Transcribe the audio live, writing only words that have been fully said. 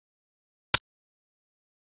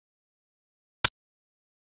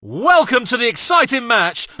Welcome to the exciting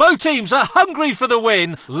match. Both teams are hungry for the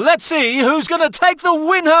win. Let's see who's going to take the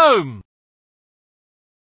win home.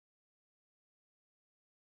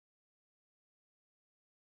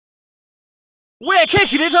 We're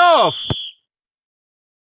kicking it off.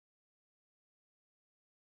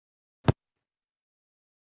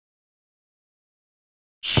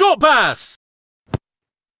 Short pass.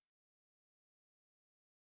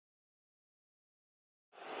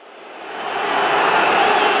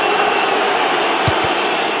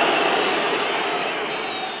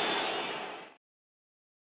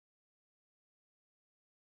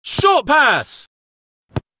 Short pass.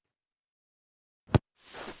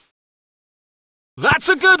 That's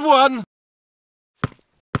a good one.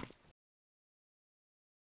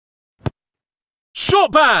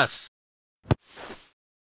 Short pass.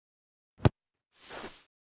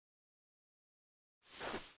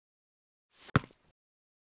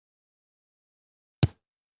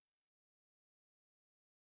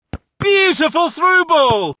 Beautiful through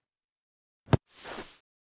ball.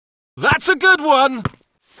 That's a good one.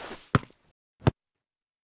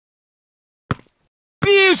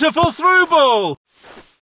 Beautiful through ball.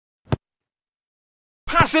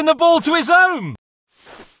 Passing the ball to his own.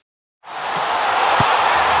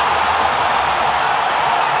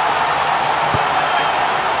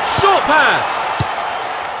 Short pass.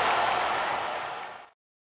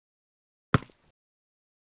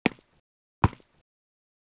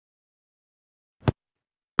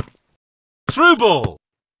 Through ball.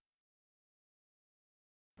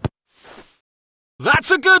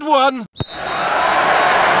 That's a good one.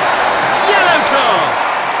 Yellow card.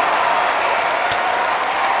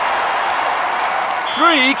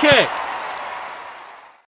 Free kick.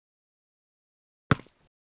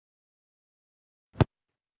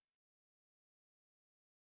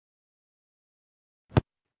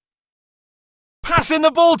 Passing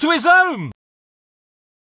the ball to his own.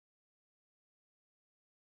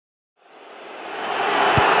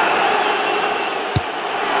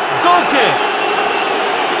 Goal kick.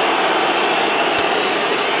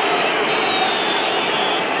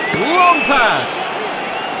 Long pass.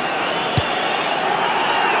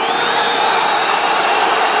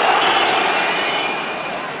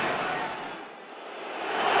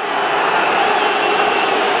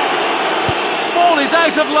 Ball is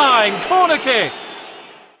out of line. Corner kick.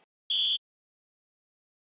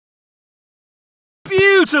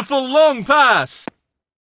 Beautiful long pass.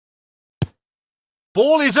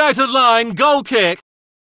 Ball is out of line. Goal kick.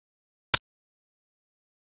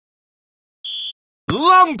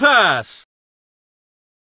 Long pass.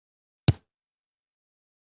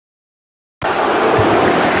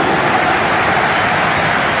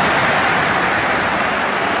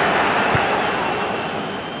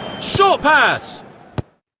 Short pass.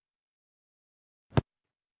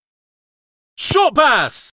 Short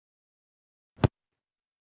pass.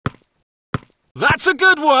 That's a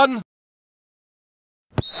good one.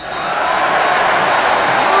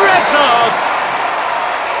 Red card.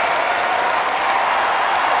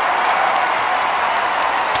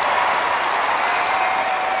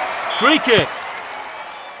 Free kick.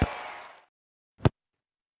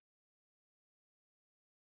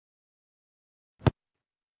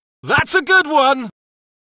 That's a good one.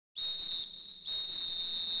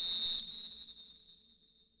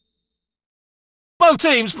 Both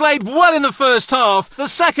teams played well in the first half. The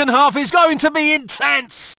second half is going to be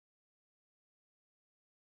intense.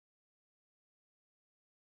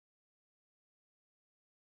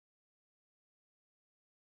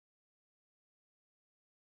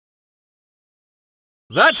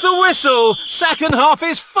 That's the whistle. Second half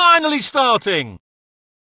is finally starting.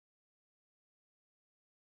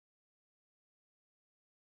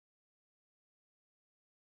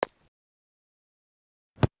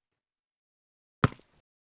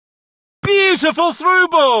 Beautiful through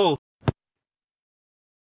ball.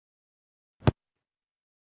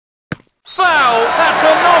 Foul. That's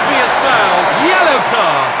an obvious foul. Yellow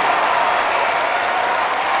card.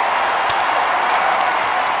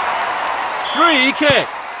 Free kick.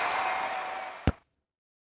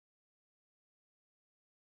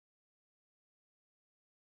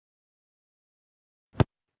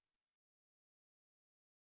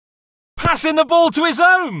 Passing the ball to his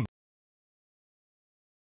own.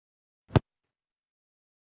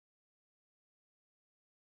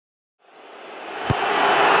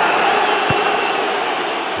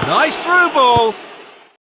 Nice through ball.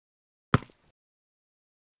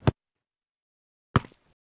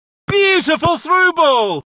 Beautiful through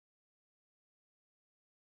ball.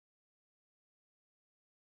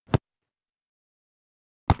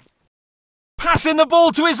 Passing the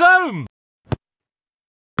ball to his own.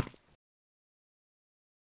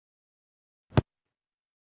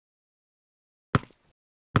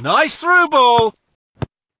 Nice through ball.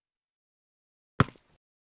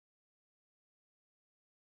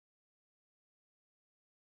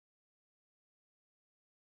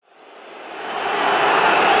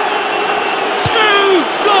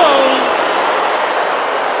 Shoot! Goal!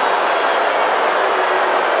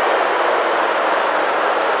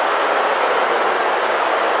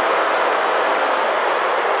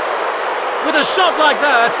 With a shot like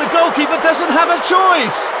that, the goalkeeper doesn't have a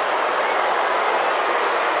choice.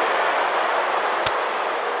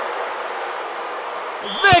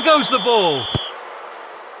 There goes the ball.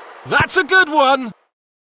 That's a good one.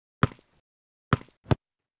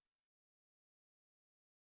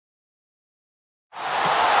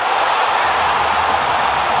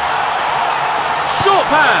 Short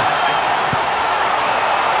pass.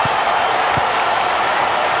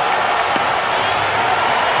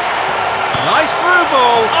 Nice through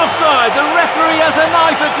ball. Offside. The referee has an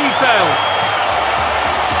eye for details.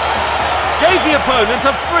 Gave the opponent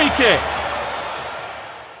a free kick.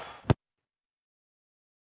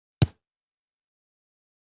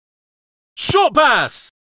 Short pass.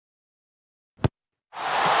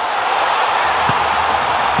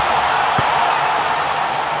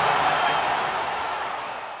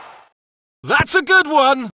 That's a good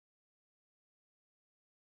one.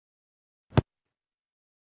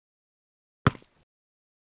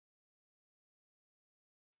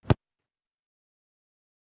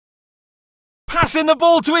 Passing the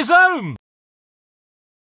ball to his own.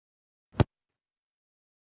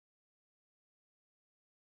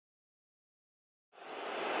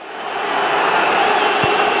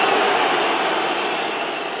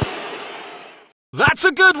 That's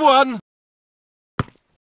a good one.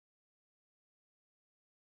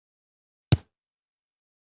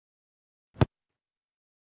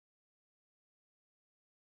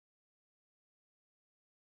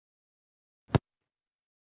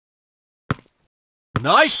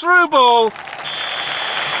 Nice through ball.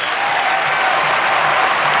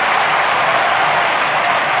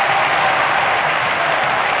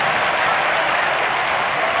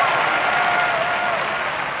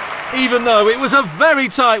 Even though it was a very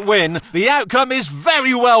tight win, the outcome is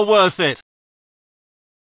very well worth it.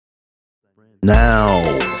 Now,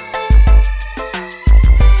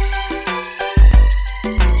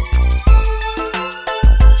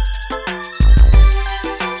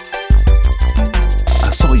 I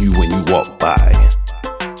saw you when you walked by.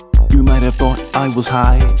 You might have thought I was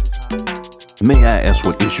high. May I ask,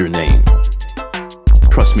 what is your name?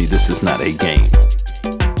 Trust me, this is not a game.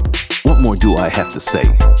 What more do I have to say?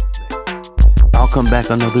 I'll come back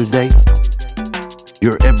another day.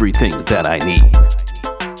 You're everything that I need.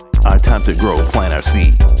 Our time to grow, plant our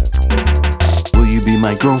seed. Will you be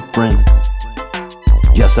my girlfriend?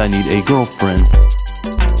 Yes, I need a girlfriend.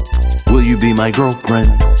 Will you be my girlfriend?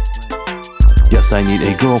 Yes, I need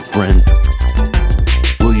a girlfriend.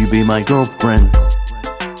 Will you be my girlfriend?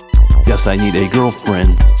 Yes, I need a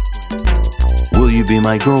girlfriend. Will you be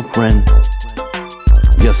my girlfriend?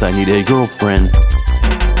 Yes, I need a girlfriend.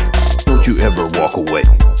 Don't you ever walk away.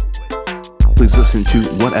 Please listen to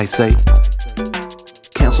what I say.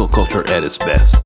 Cancel culture at its best.